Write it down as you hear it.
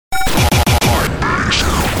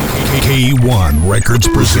K1 Records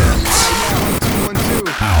presents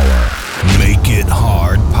our Make It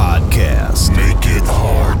Hard podcast. Make It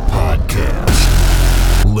Hard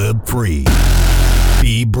podcast. Live free,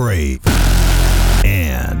 be brave,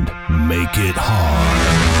 and make it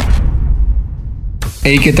hard.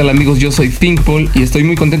 Hey, ¿qué tal amigos? Yo soy Thinkpol y estoy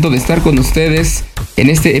muy contento de estar con ustedes en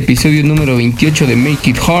este episodio número 28 de Make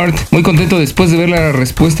It Hard. Muy contento después de ver la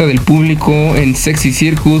respuesta del público en Sexy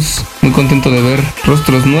Circus. Muy contento de ver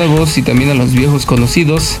rostros nuevos y también a los viejos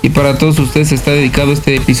conocidos. Y para todos ustedes está dedicado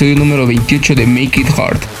este episodio número 28 de Make It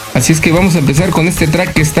Hard. Así es que vamos a empezar con este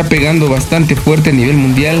track que está pegando bastante fuerte a nivel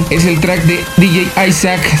mundial. Es el track de DJ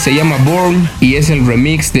Isaac, se llama Born y es el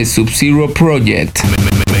remix de Sub-Zero Project.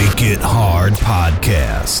 Make It Hard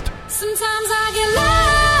podcast. Sometimes I get low,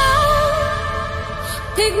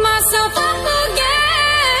 pick myself up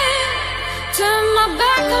again, turn my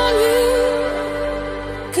back on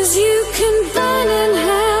you, 'cause you can burn in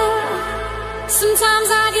hell. Sometimes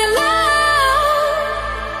I get low,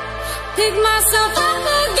 pick myself up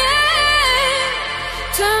again,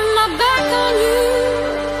 turn my back on you,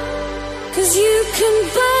 'cause you can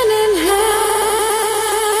burn in hell.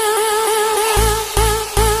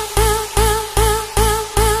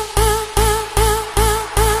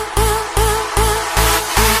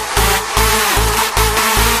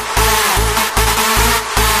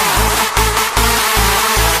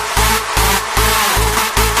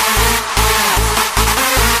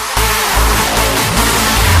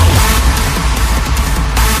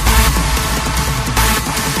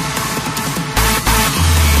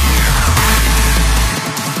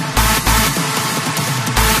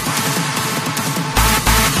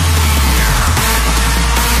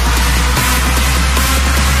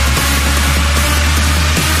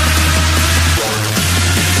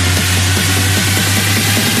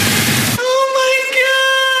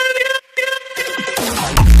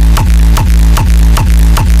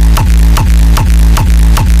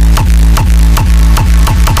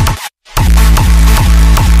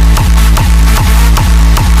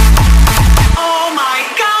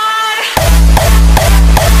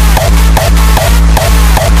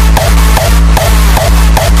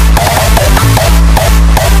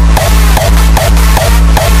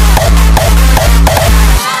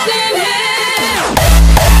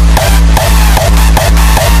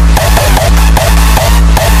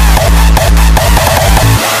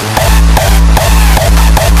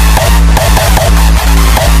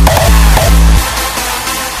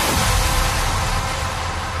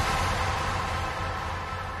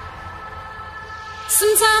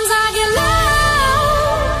 Sometimes I get low,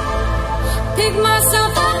 pick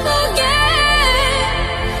myself up again,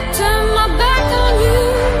 turn my back on you,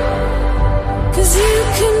 'cause you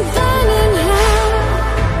can burn in hell.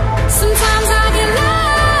 Sometimes I get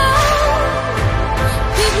low,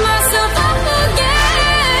 pick myself up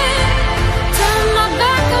again, turn my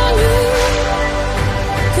back on you,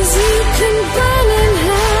 'cause you can burn in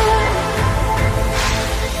hell.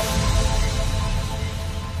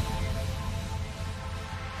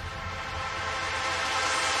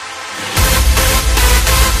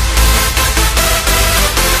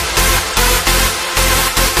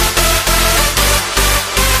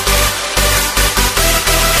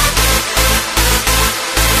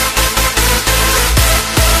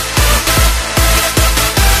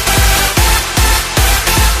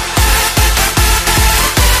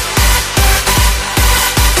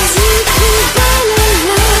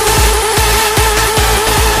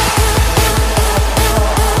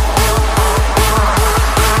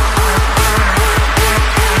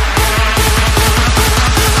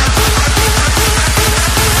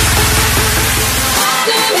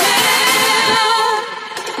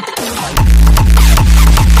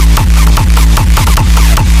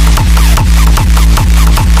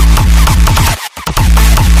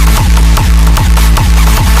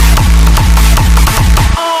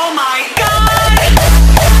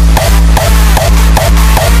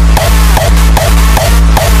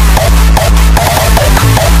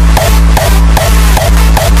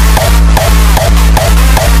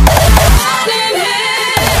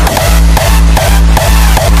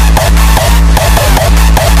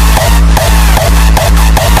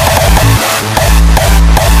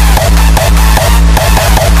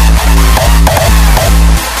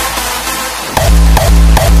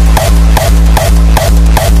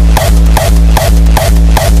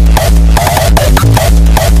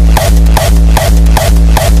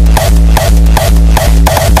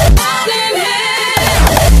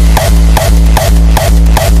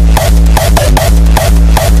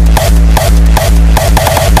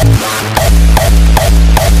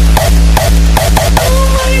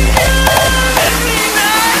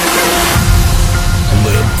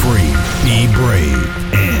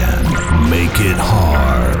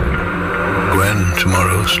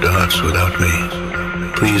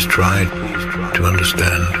 try to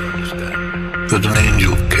understand that an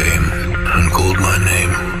angel came and called my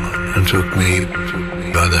name and took me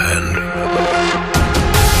by the hand.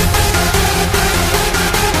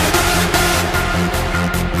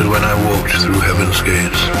 But when I walked through heaven's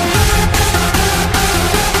gates,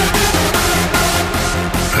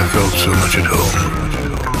 I felt so much at home.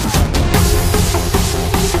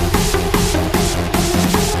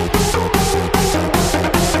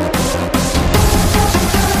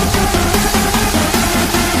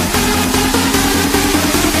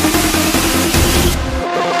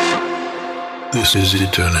 This is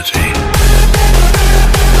eternity.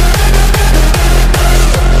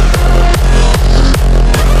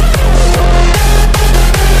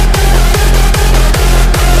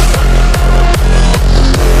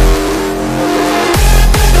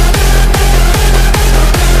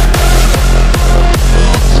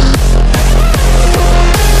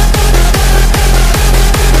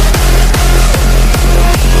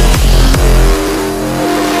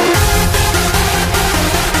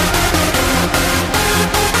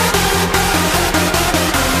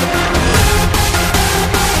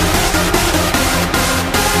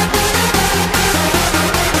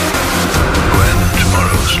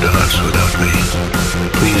 Without me,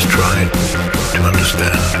 please try to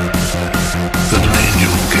understand that an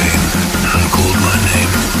angel came and called my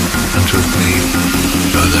name and took me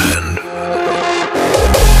by the hand.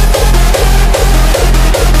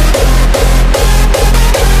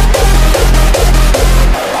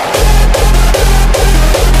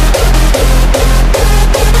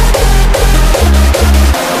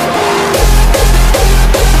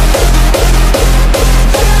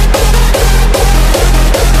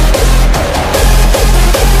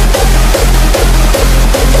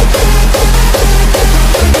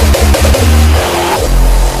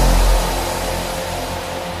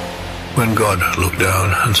 When God looked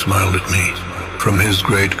down and smiled at me from his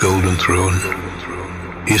great golden throne,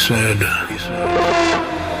 he said,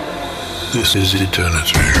 "This is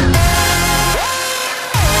eternity."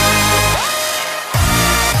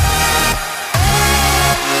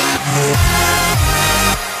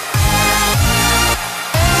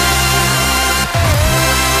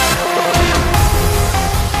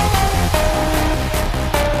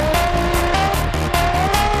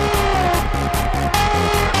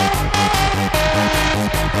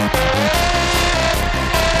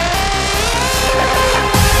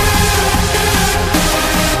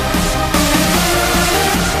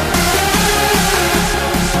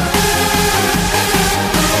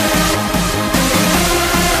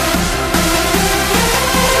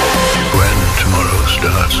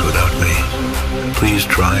 Without me, please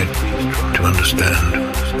try to understand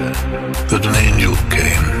that an angel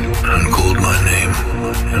came and called my name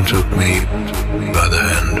and took me by the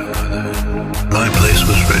hand. My place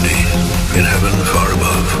was ready in heaven far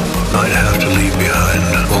above. I'd have to leave behind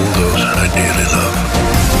all those I dearly love.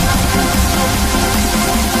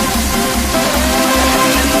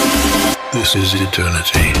 This is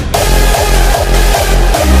eternity.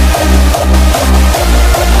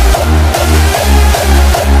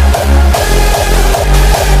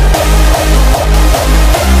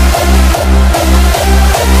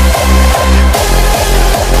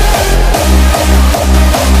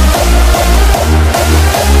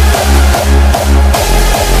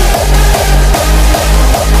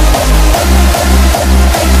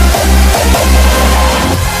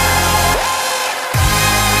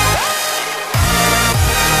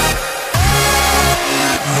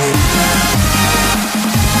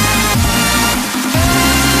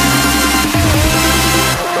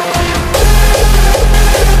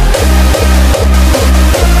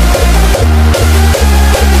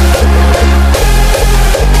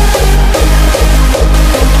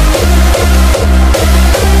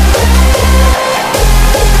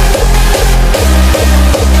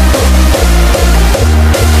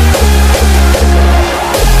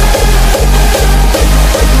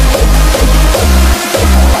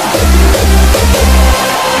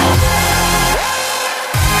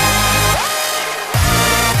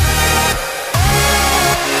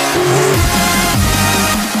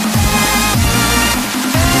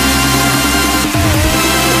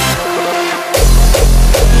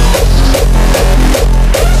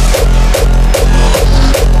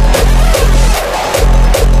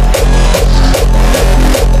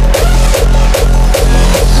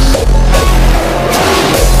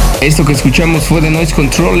 Esto que escuchamos fue de Noise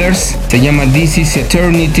Controllers, se llama This is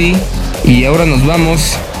Eternity. Y ahora nos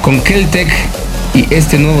vamos con Keltec y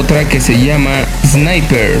este nuevo track que se llama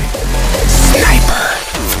Sniper.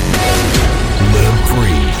 Live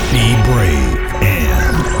free, be brave,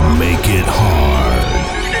 and make it hard.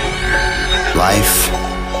 Life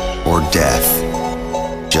or death,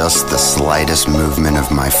 just the slightest movement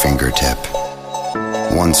of my fingertip.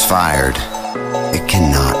 Once fired, it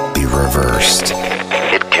cannot be reversed.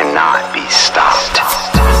 It cannot be stopped.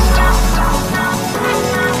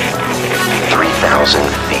 3,000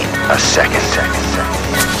 feet a second.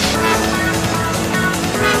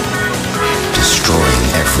 Destroying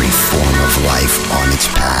every form of life on its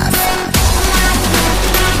path.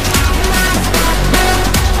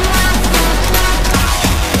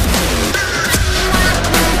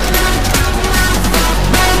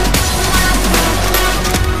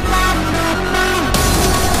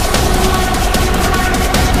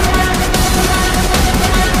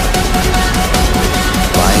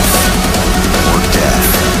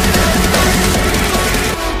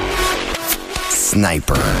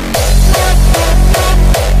 Sniper.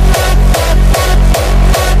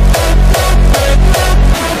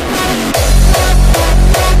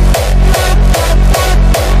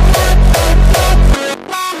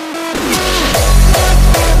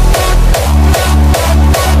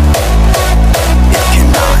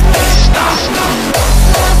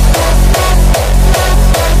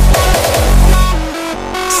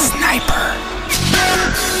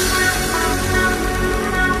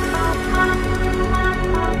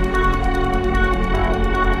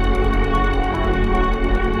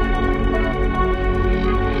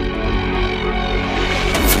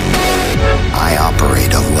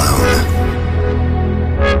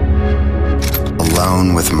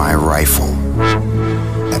 Alone with my rifle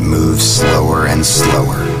that moves slower and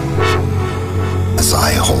slower as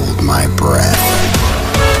I hold my breath.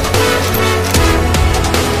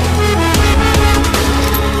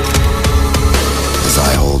 As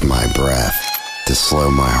I hold my breath to slow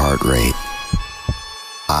my heart rate,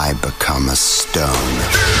 I become a stone.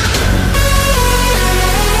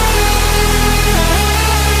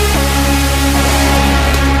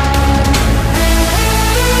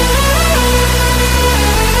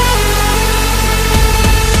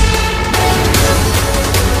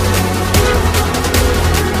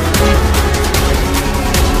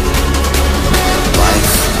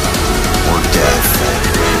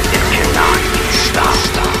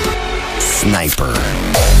 Sniper.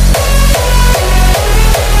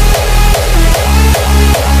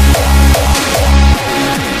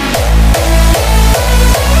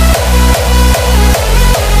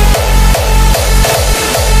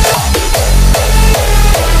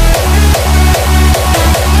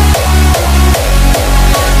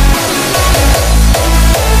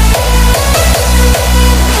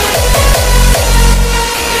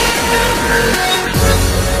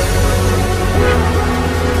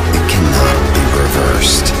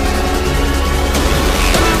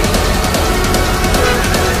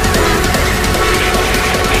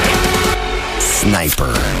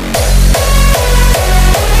 Sniper.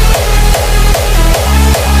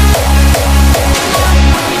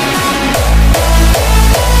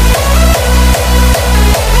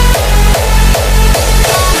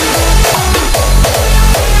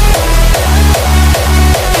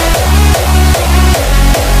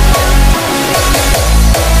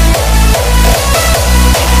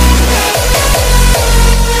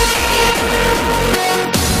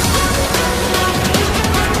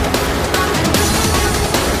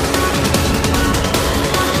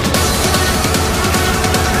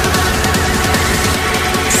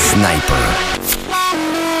 Sniper.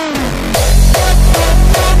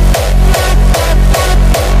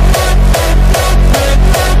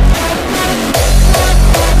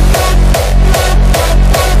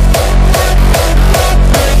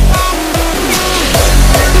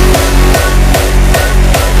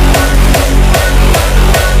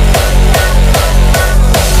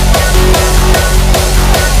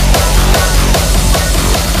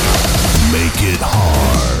 Make it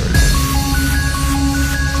hard.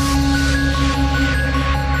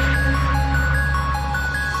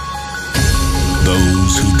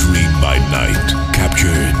 Those who dream by night,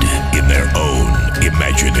 captured in their own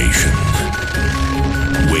imagination,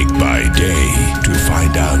 wake by day to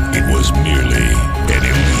find out it was merely an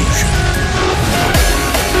illusion.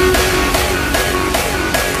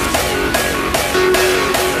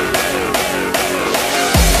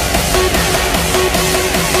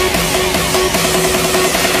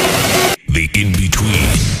 The in-between.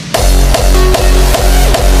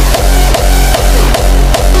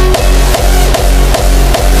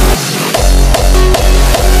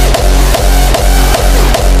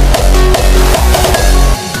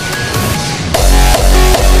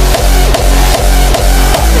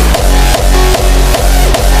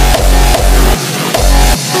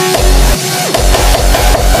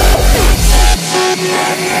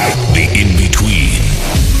 The in-between.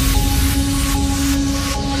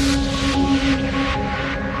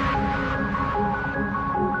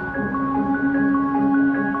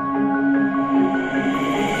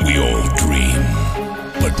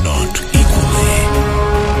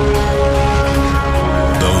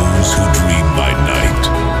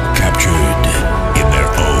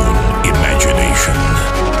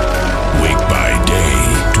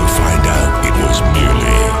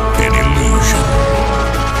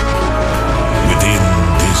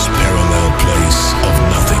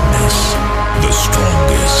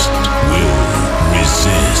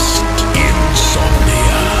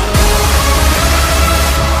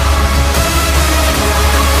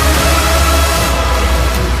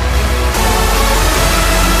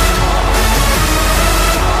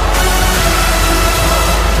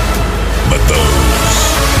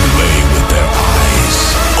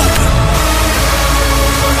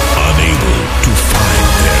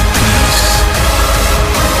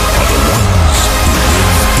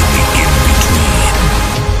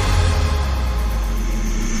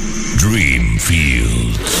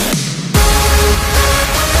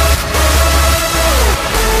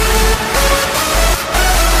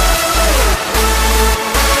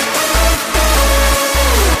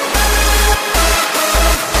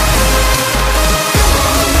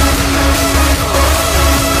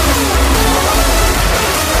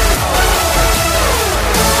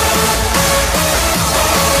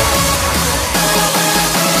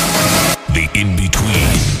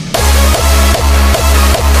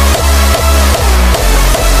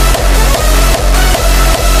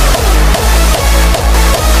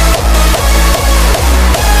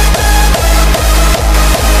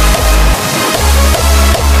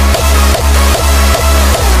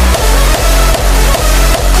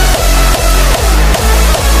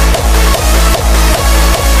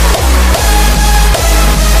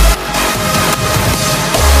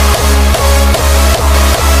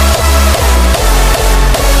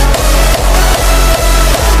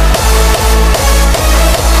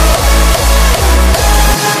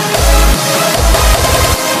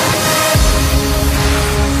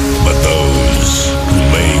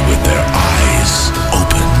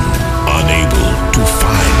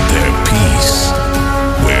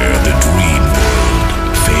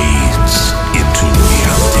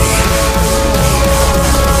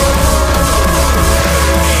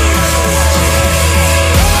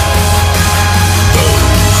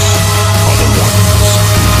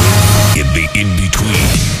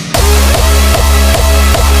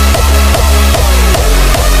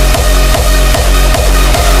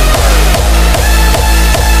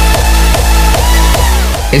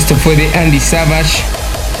 Esto fue de Andy Savage.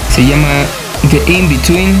 Se llama The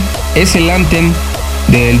In-Between. Es el anthem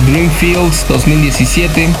del Dreamfields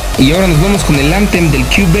 2017. Y ahora nos vamos con el anthem del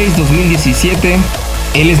Cubase 2017.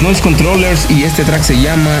 Él es Noise Controllers y este track se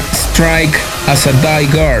llama Strike as a Die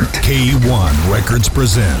Guard. K1 Records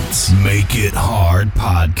presents Make It Hard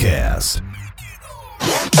Podcast.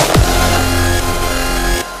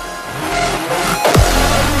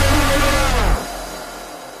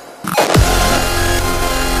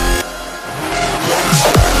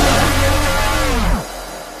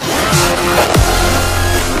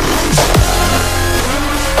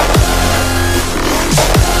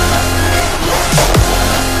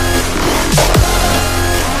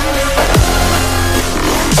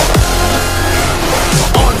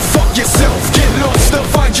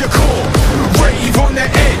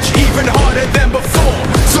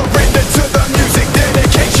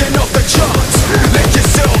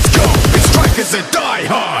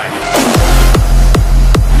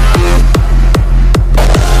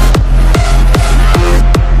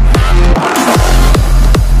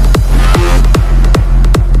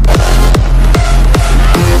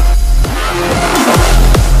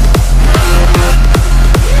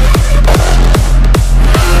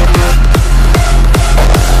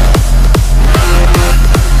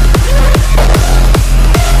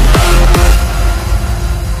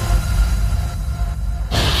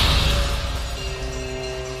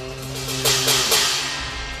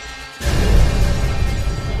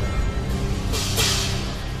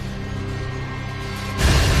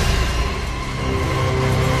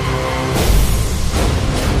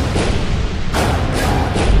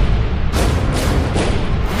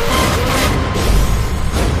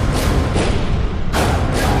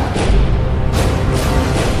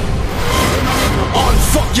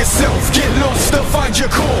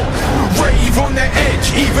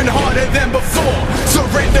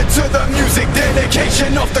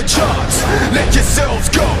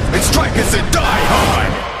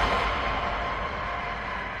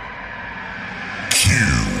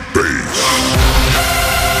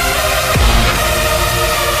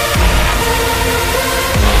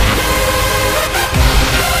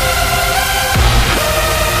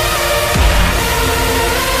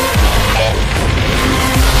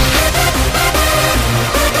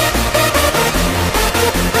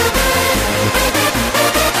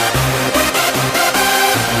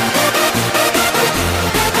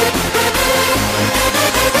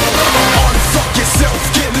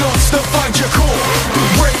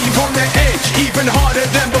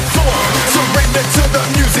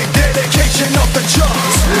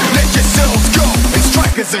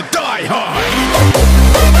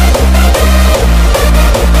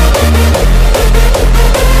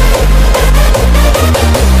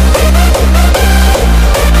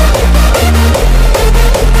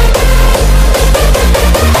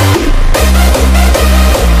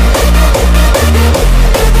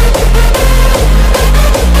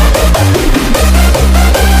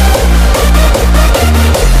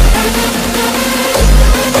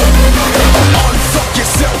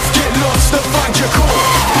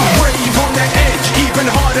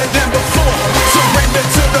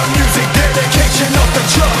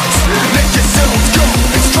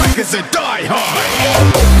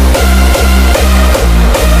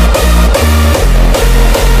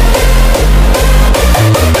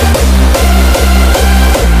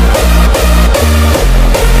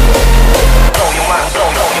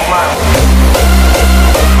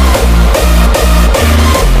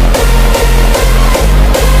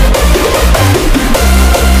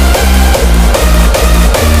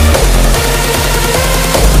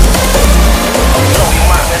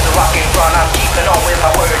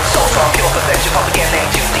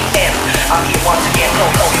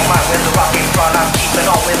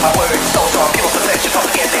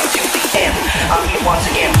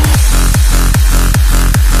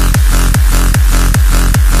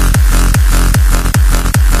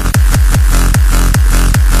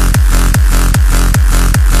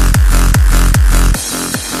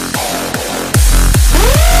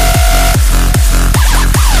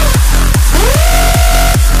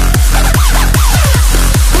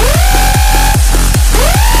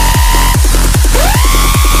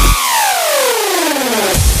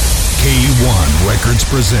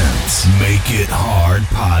 Presents Make It Hard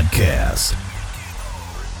Podcast.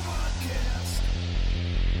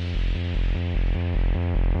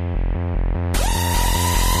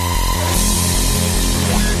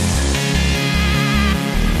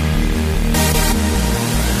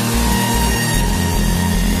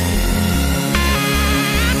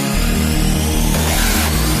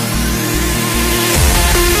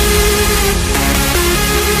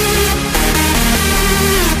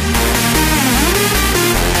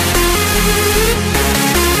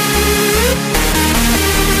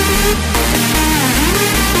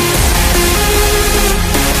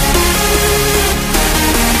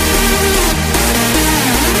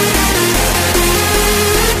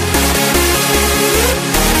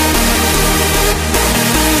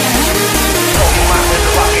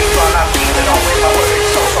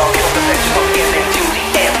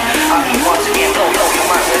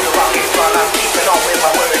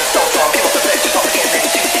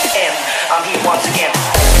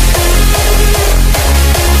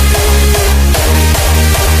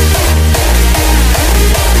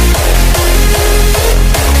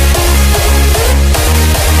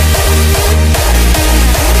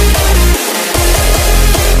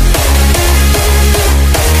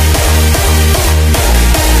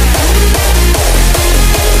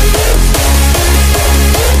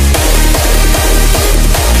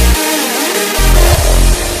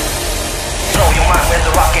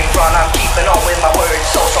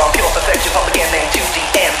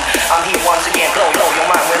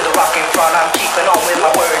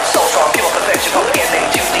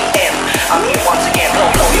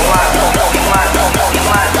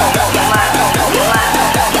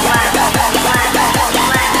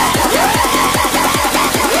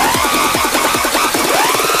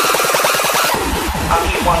 I'm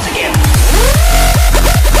here once again.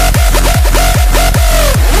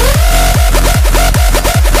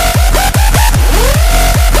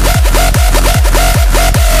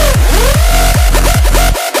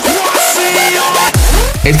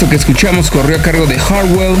 Esto que escuchamos corrió a cargo de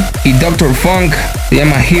Hardwell y Dr. Funk, se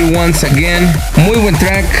llama Here Once Again. Muy buen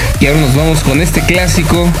track. Y ahora nos vamos con este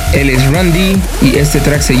clásico. Él es Randy y este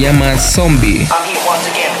track se llama Zombie. I'm here once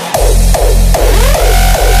again.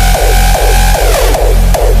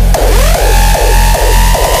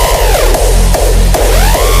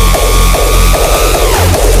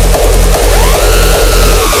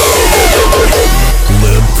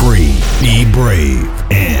 Live free, be brave,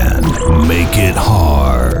 and make it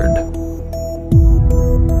hard.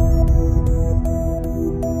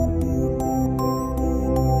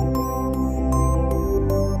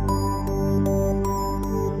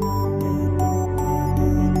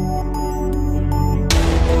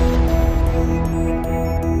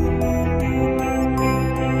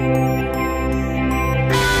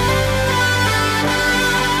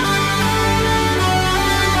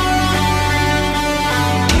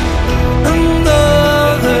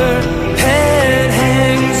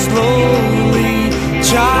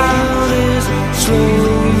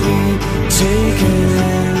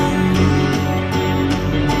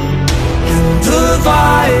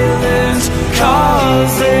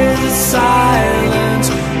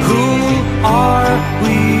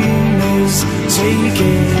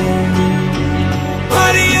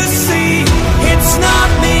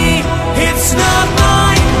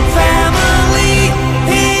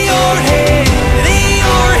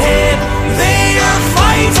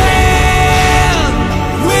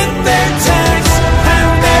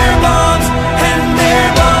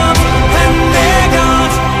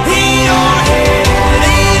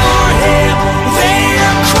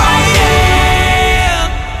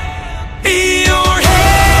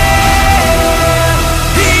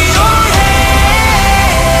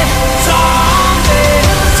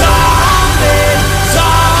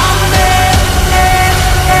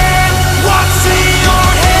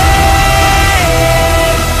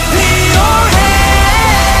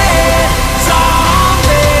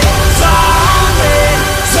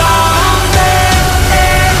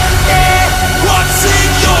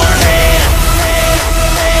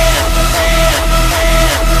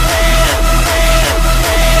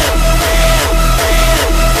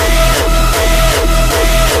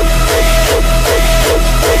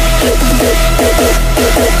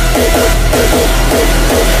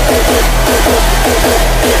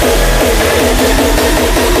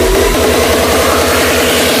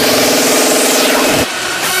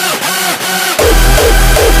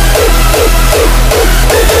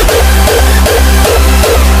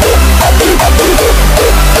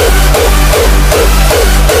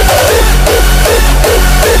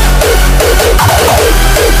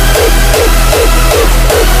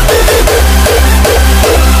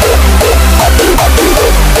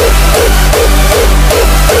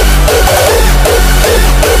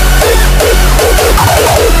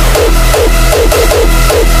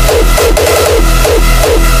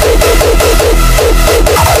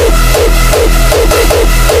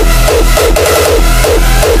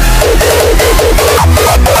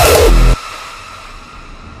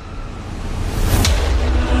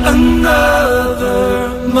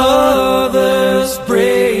 Another mother's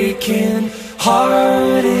breaking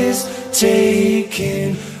heart is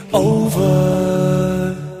taking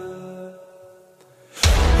over.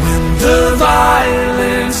 When the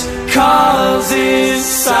violence causes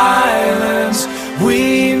silence,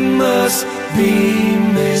 we must be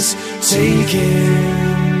mistaken.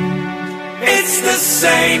 It's the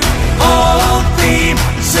same old theme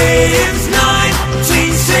since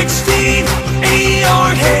 1916. In your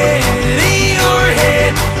head,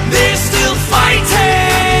 they're still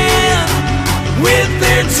fighting with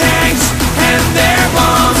their tanks and their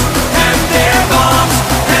bombs and their bombs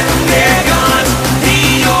and their guns.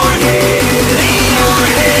 In your head,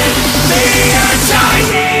 they are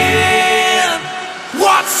dying.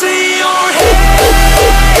 What's in your head?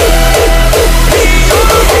 In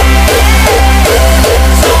your head,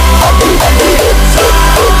 zombie, zombie,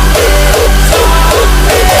 zombie.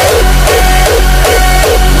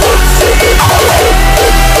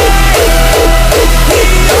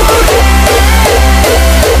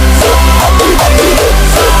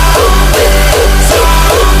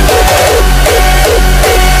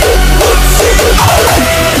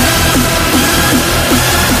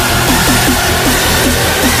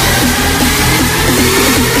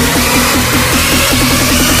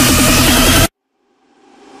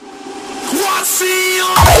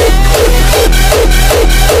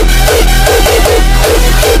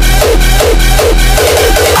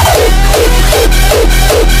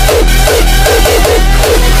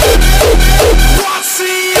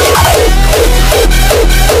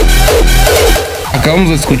 acabamos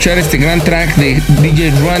de escuchar este gran track de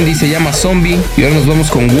DJ Randy, se llama Zombie. Y ahora nos vamos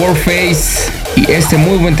con Warface y este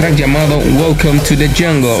muy buen track llamado Welcome to the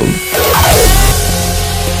Jungle.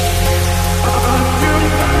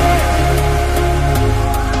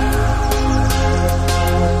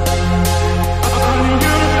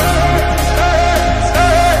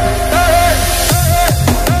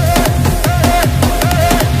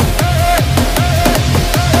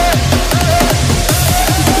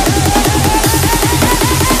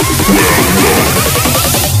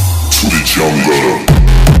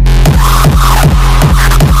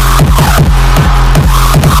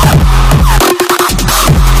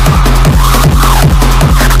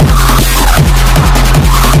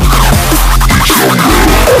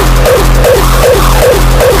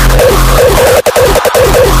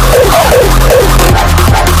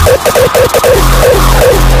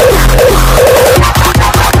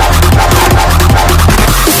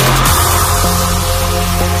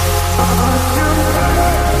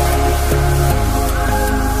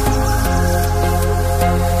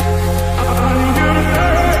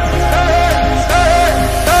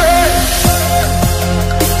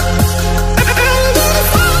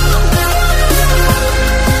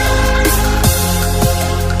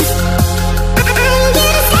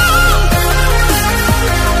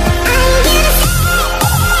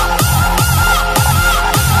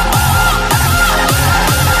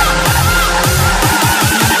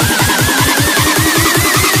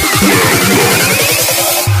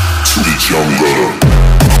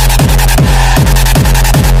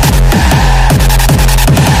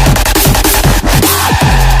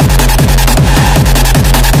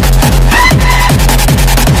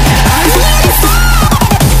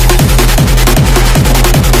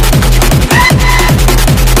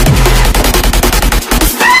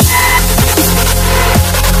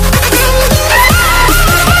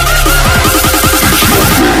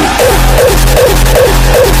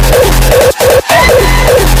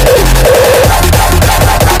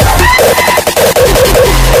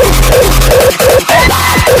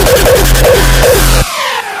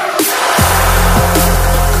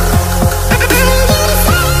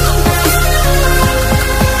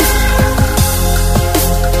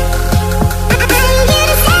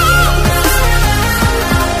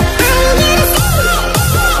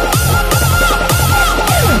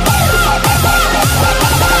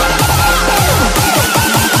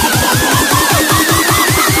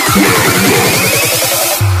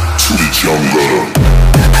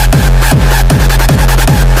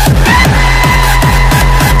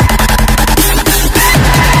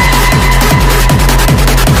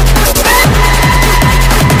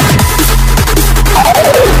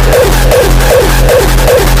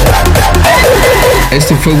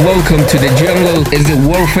 Este fue Welcome to the Jungle, es de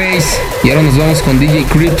Warface. Y ahora nos vamos con DJ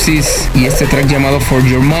Cripsis y este track llamado For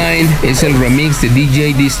Your Mind es el remix de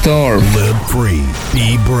DJ D-Storm. Live free,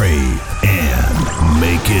 be brave, and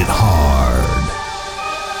make it hard.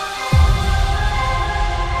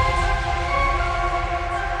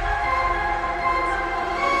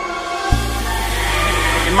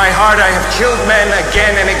 In my heart I have killed men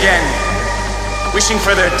again and again, wishing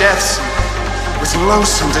for their deaths with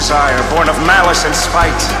loathsome desire, born of malice and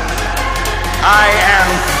spite. I am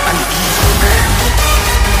an evil man.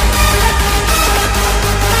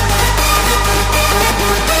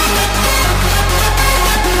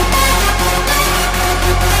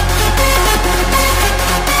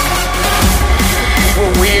 We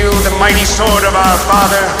will wield the mighty sword of our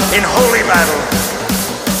Father in holy battle,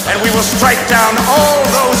 and we will strike down all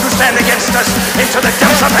those who stand against us into the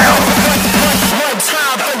depths of hell. One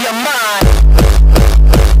time for your mind.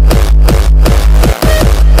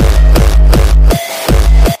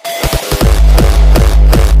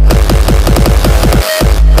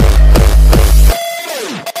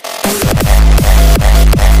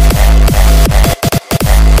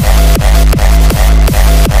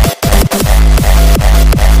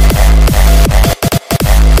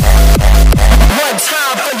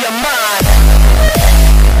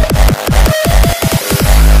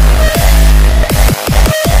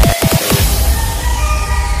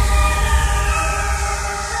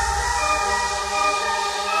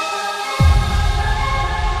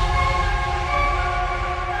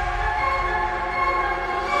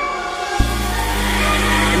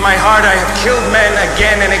 In my heart I have killed men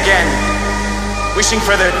again and again, wishing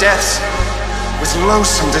for their deaths with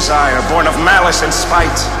loathsome desire, born of malice and spite.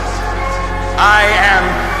 I am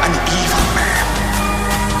an evil man.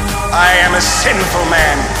 I am a sinful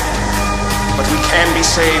man. But we can be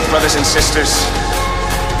saved, brothers and sisters.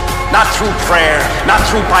 Not through prayer, not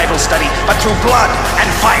through Bible study, but through blood and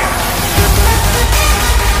fire.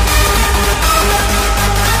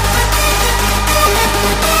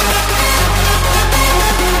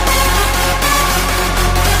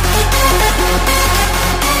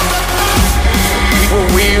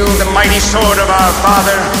 mighty sword of our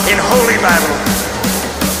Father in holy battle.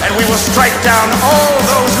 And we will strike down all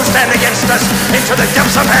those who stand against us into the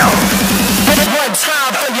depths of hell. One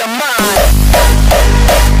time for your mind.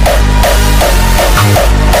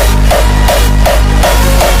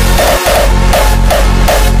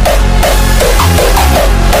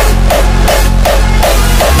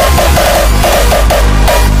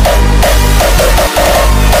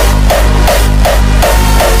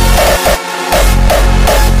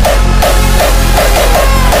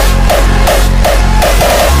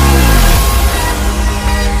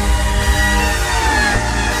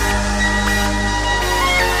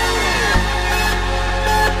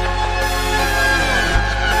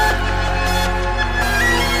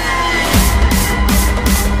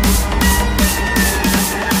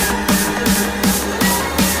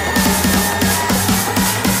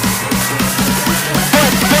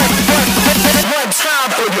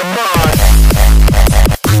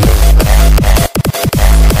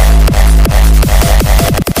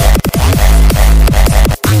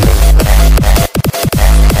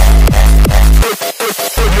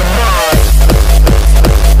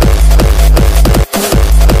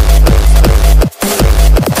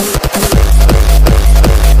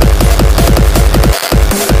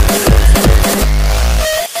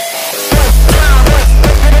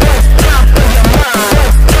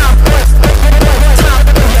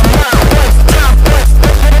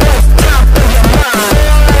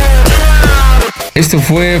 Esto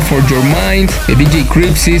fue For Your Mind de DJ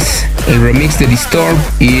Cripsis, el remix de Disturb.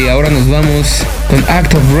 Y ahora nos vamos con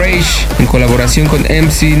Act of Rage en colaboración con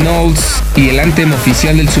MC Knowles y el anthem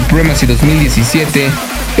oficial del Supremacy 2017.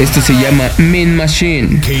 Esto se llama Mean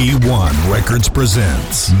Machine. K1 Records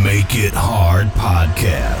presents Make It Hard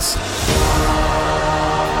Podcast.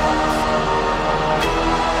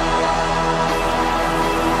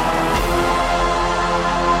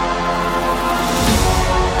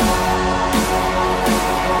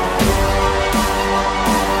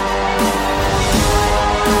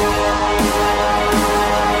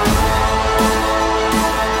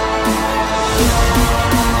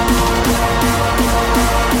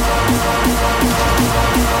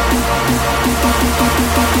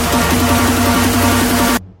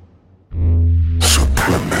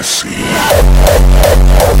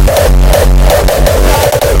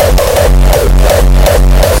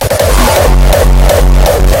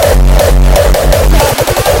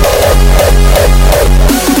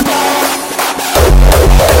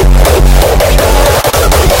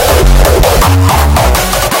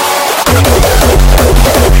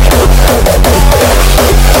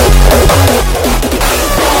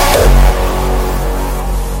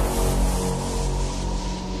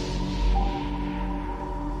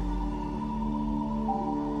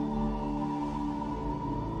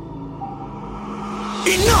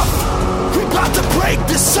 Enough! We're about to break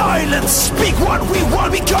the silence. Speak what we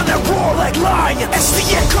want, we gonna roar like lions. As the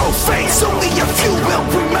echo fades, only a few will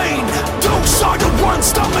remain. Those are the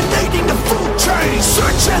ones dominating the food chain.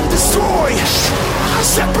 Search and destroy.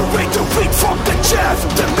 Separate the wheat from the chaff,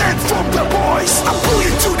 the men from the boys. I pull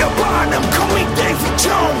you to the bottom, call me Davy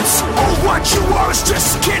Jones. All what you are is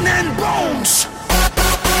just skin and bones.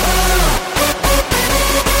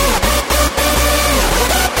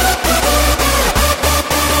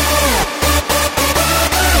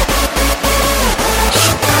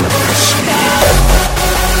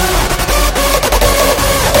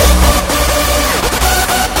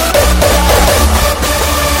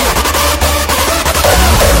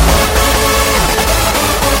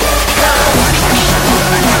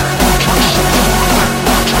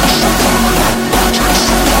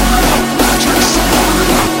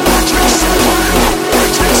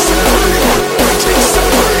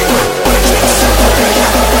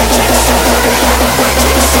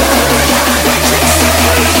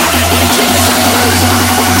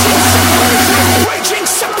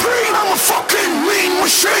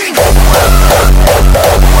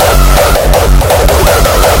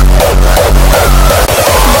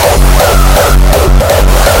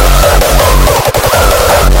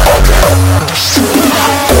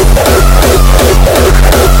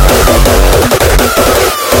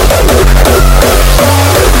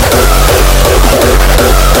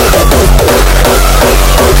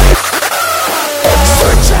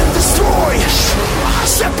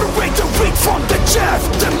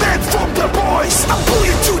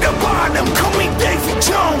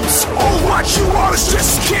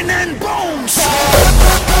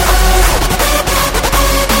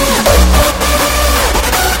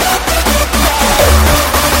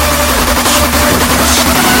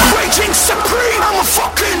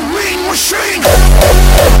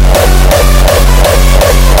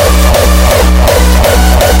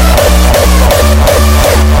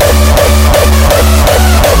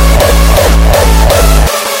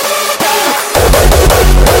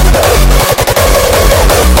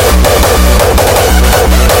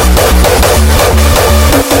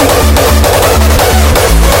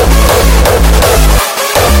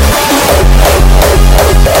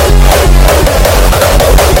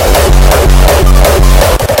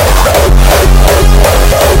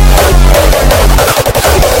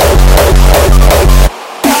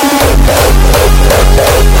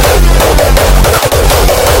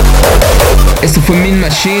 Mean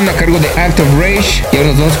Machine a cargo de Act of Rage. Y ahora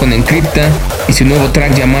nos vamos con Encrypta y su nuevo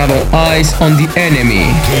track llamado Eyes on the Enemy.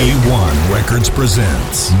 K1 Records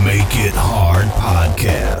presents Make It Hard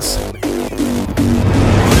Podcast.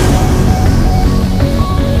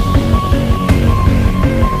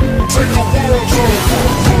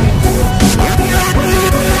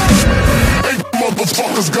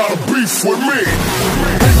 Motherfuckers got a beef with me.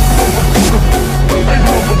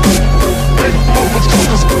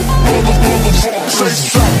 Motherfuckers, say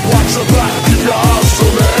stop, watch your back, keep your eyes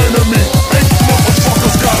on the enemy.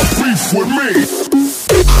 Motherfuckers got a beef with me.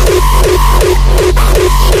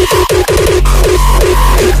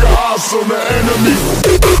 Keep your eyes on the enemy.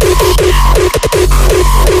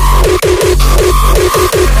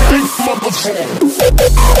 Motherfucker.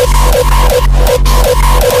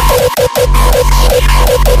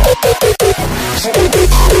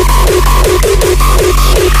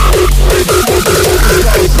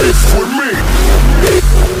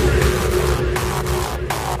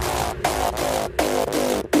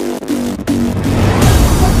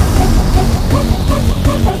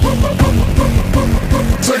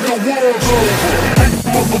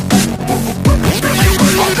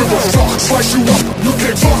 Slice you up, you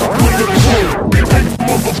can't fuck with the crew.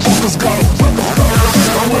 Motherfuckers got a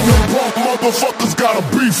motherfuckers got a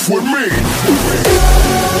beef with me.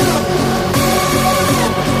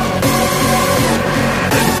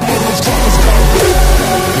 Motherfuckers got a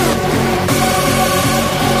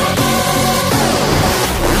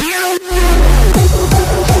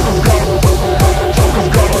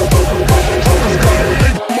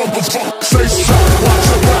motherfucker say stop, watch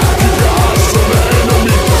your back, keep your eyes on the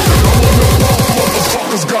enemy.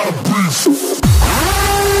 Motherfuckers got a beef.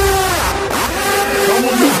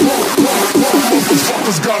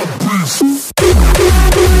 Motherfuckers got a beef.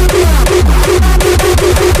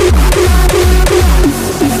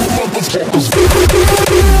 Motherfuckers.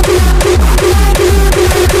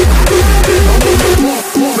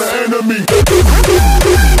 The enemy.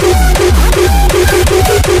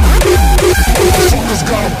 Motherfuckers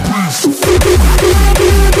got a beef.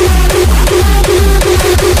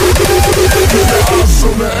 Keep your eyes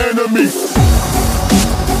on the enemy.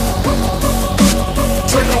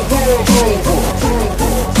 Take the world over.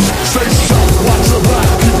 Say stop, watch your back,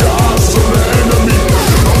 keep your eyes on the enemy.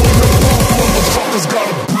 Motherfuckers got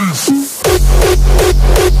a beef.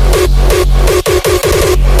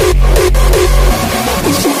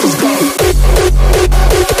 Motherfuckers got a beef.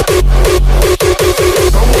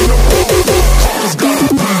 Motherfuckers got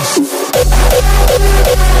a beef.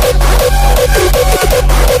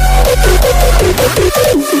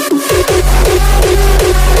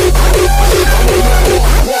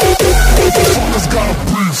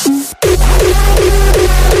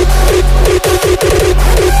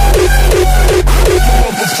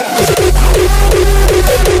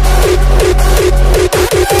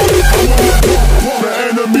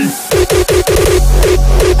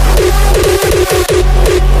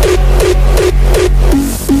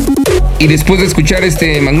 Y después de escuchar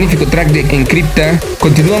este magnífico track de Encrypta,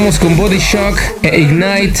 continuamos con Body Shock e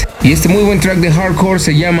Ignite y este muy buen track de hardcore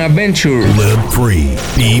se llama Venture. Live free,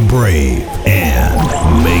 be brave,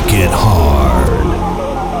 and make it hard.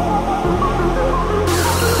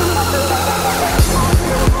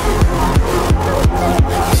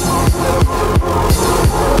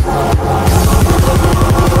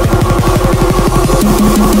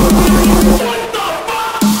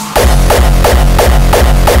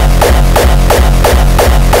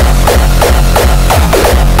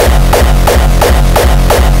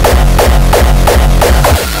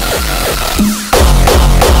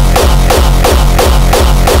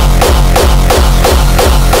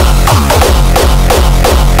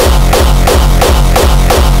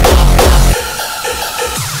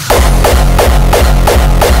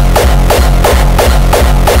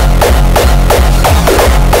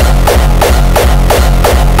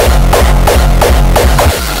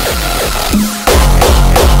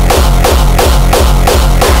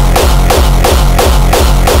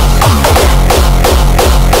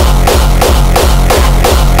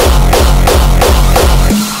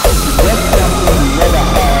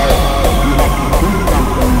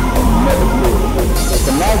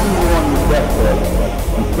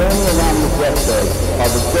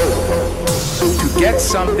 To get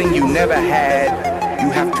something you never had, you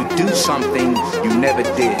have to do something you never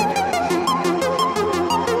did.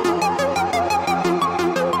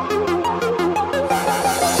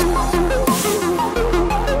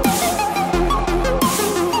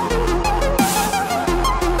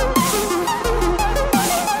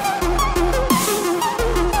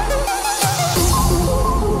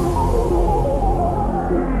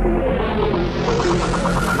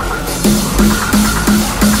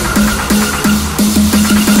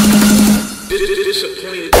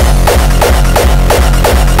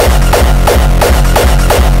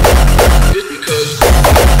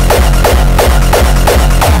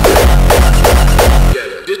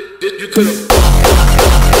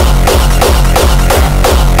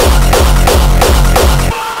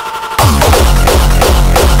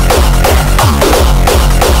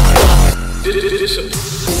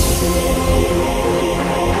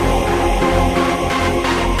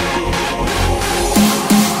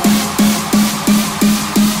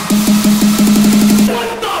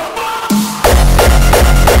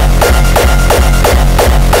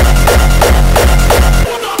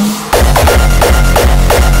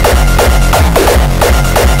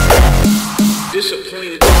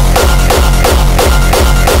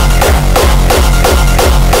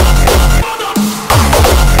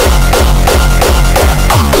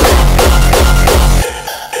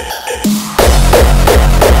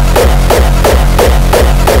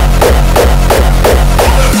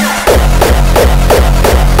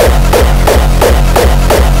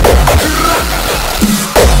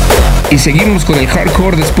 Y seguimos con el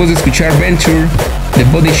hardcore después de escuchar Venture, The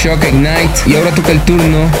Body Shock Ignite, y ahora toca el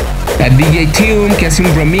turno a DJ Tium, que hace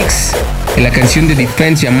un remix de la canción de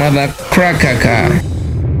Defense llamada Krakaka.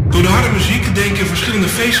 Door de harde muziek denken verschillende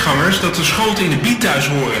feestgangers dat de schoten in de beat thuis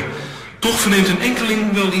horen. Toch verneemt een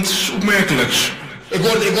enkeling wel iets opmerkelijks. Ik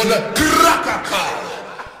hoorde krakaka.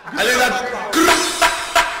 Alleen dat krakaka.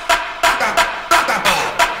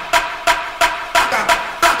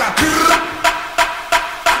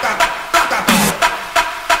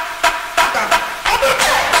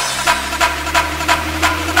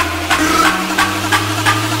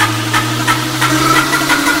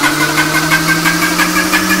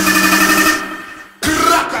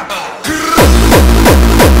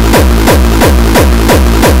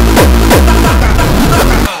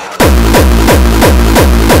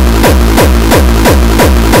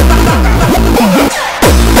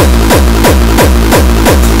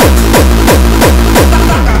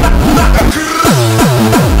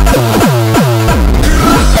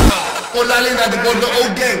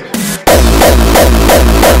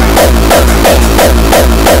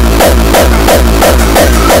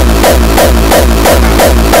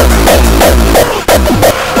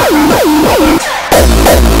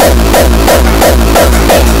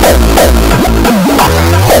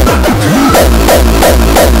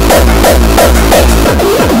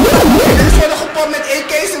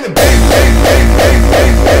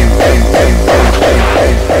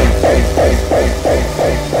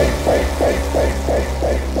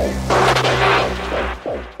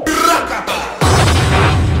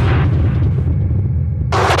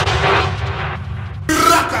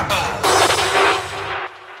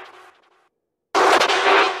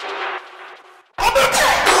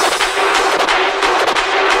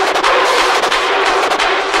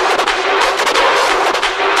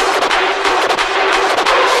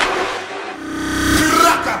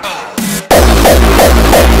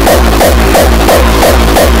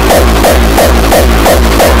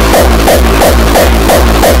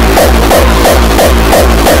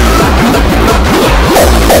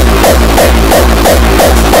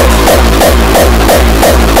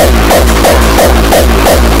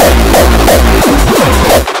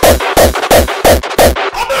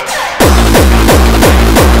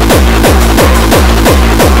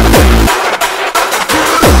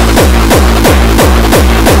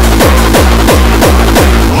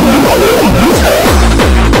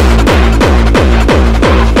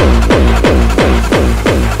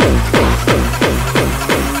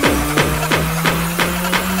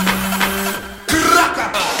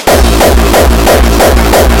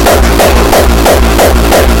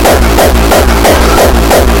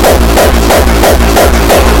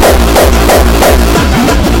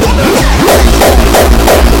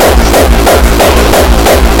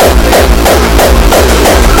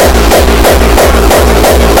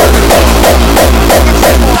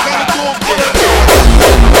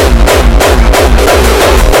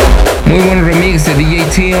 Muy buen remix de DJ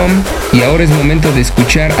Tium. Y ahora es momento de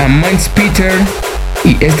escuchar a Mindspeeder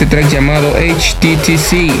y este track llamado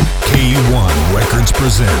HTTC. K1 Records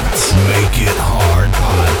presents Make It Hard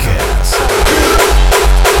Podcast.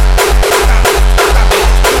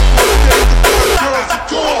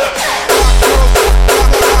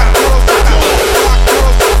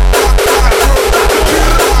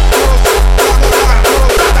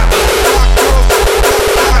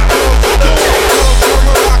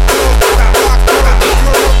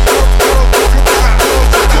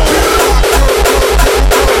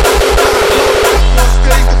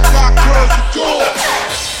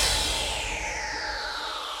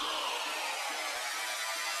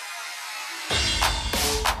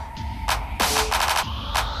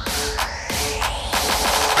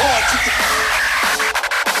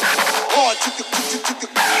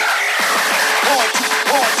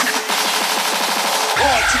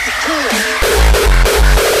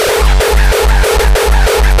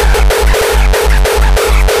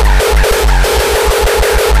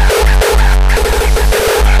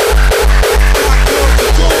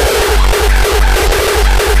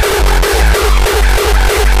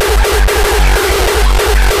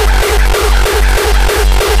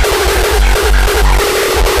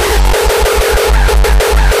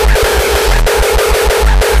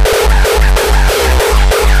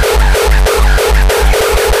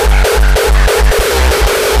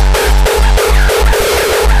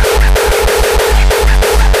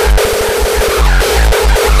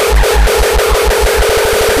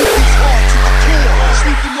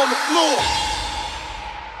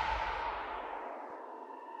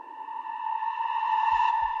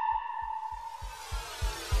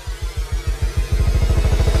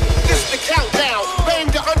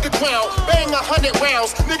 100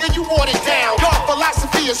 rounds. Nigga, you want it down. Your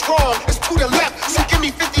philosophy is wrong. It's to the left, so give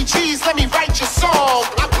me 50 G's, let me write your song.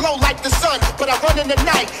 I glow like the sun, but I run in the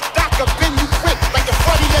night. Doc up in you quick, like the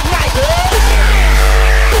front of your night.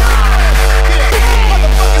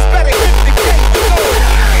 Motherfuckers better hit the gate.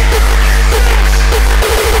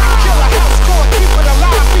 Kill a house call, keep it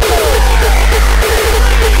alive, we go.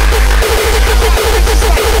 Bitches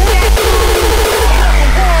like, who that dude?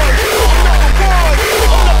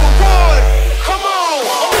 I'm number one. Come on.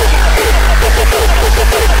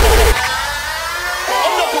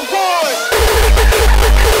 I'm number one.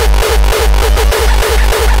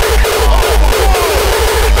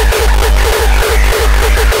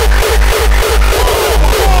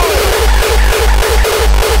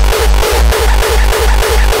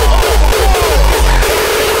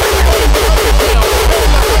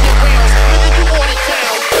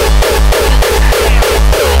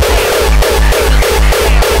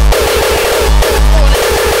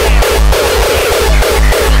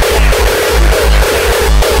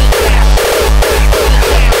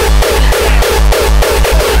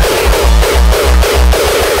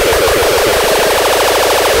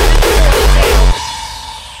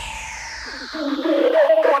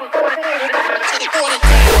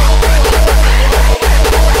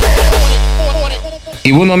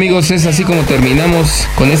 Y bueno amigos, es así como terminamos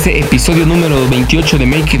con este episodio número 28 de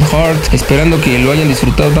Make It Hard, esperando que lo hayan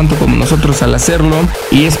disfrutado tanto como nosotros al hacerlo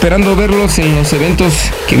y esperando verlos en los eventos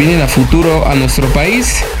que vienen a futuro a nuestro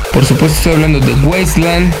país. Por supuesto estoy hablando de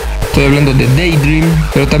Wasteland, estoy hablando de Daydream,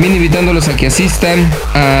 pero también invitándolos a que asistan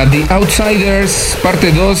a The Outsiders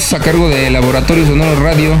parte 2 a cargo de Laboratorio Sonoro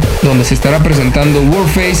Radio, donde se estará presentando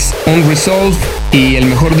Warface, Unresolved y el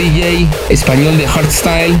mejor DJ español de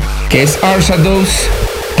hardstyle, que es Arsados.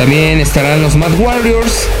 También estarán los Mad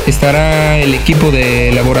Warriors, estará el equipo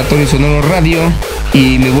de Laboratorio Sonoro Radio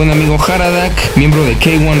y mi buen amigo Haradak, miembro de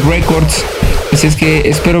K1 Records. Así es que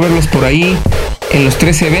espero verlos por ahí en los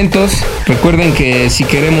 3 eventos. Recuerden que si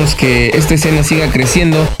queremos que esta escena siga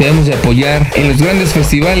creciendo, debemos de apoyar en los grandes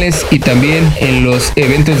festivales y también en los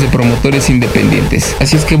eventos de promotores independientes.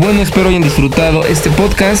 Así es que bueno, espero hayan disfrutado este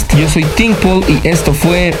podcast. Yo soy Thinkpol y esto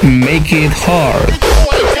fue Make It Hard.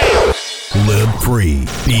 Live free,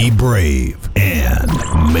 be brave, and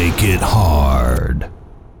make it hard.